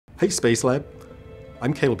Hey Space Lab,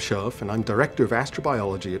 I'm Caleb Scharf and I'm Director of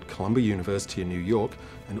Astrobiology at Columbia University in New York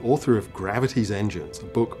and author of Gravity's Engines, a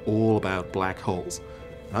book all about black holes.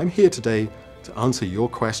 And I'm here today to answer your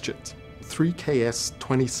questions.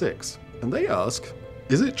 3KS26, and they ask,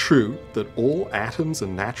 is it true that all atoms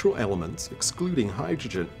and natural elements, excluding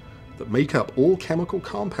hydrogen, that make up all chemical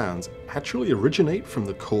compounds actually originate from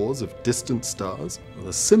the cores of distant stars? Well,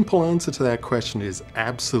 the simple answer to that question is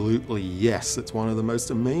absolutely yes. It's one of the most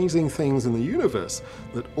amazing things in the universe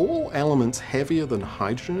that all elements heavier than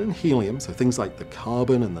hydrogen and helium, so things like the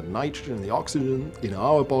carbon and the nitrogen and the oxygen in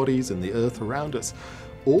our bodies and the Earth around us,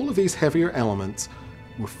 all of these heavier elements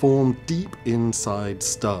were formed deep inside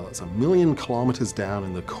stars, 1 million kilometers down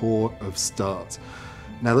in the core of stars.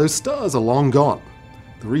 Now those stars are long gone.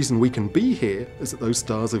 The reason we can be here is that those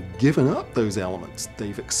stars have given up those elements.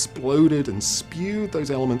 They've exploded and spewed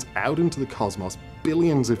those elements out into the cosmos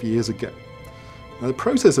billions of years ago. Now, the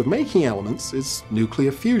process of making elements is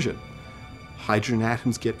nuclear fusion. Hydrogen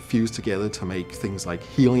atoms get fused together to make things like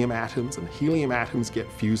helium atoms, and helium atoms get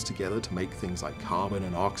fused together to make things like carbon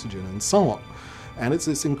and oxygen and so on. And it's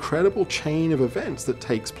this incredible chain of events that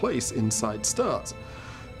takes place inside stars.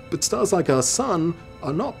 But stars like our Sun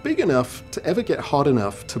are not big enough to ever get hot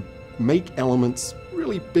enough to make elements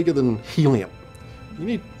really bigger than helium. You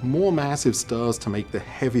need more massive stars to make the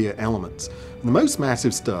heavier elements. And the most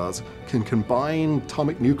massive stars can combine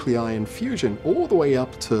atomic nuclei in fusion all the way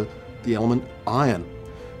up to the element iron.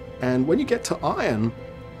 And when you get to iron,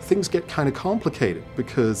 things get kind of complicated,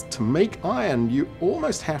 because to make iron, you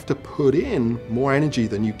almost have to put in more energy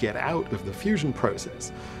than you get out of the fusion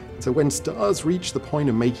process. So when stars reach the point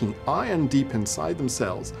of making iron deep inside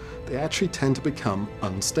themselves, they actually tend to become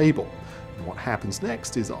unstable. And what happens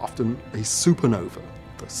next is often a supernova.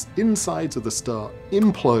 The insides of the star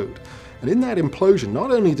implode. And in that implosion,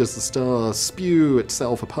 not only does the star spew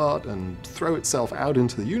itself apart and throw itself out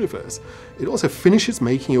into the universe, it also finishes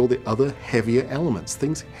making all the other heavier elements,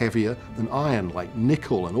 things heavier than iron, like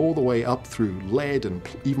nickel, and all the way up through lead, and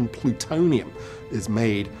even plutonium is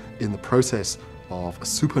made in the process of a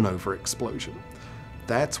supernova explosion.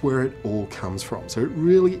 That's where it all comes from. So it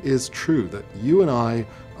really is true that you and I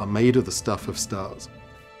are made of the stuff of stars.